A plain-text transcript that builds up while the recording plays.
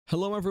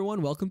Hello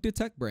everyone, welcome to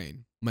Tech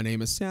Brain. My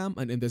name is Sam,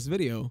 and in this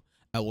video,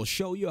 I will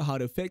show you how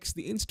to fix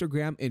the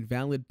Instagram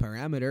invalid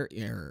parameter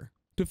error.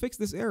 To fix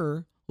this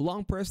error,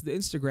 long press the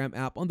Instagram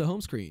app on the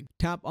home screen.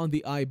 Tap on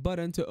the I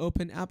button to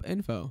open app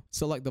info.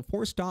 Select the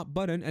force stop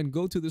button and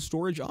go to the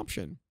storage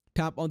option.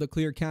 Tap on the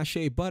clear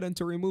cache button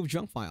to remove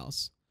junk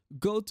files.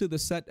 Go to the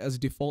set as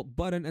default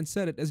button and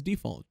set it as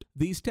default.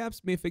 These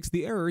steps may fix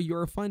the error you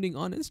are finding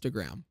on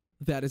Instagram.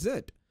 That is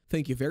it.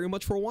 Thank you very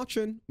much for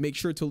watching. Make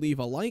sure to leave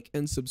a like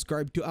and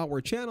subscribe to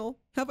our channel.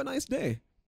 Have a nice day.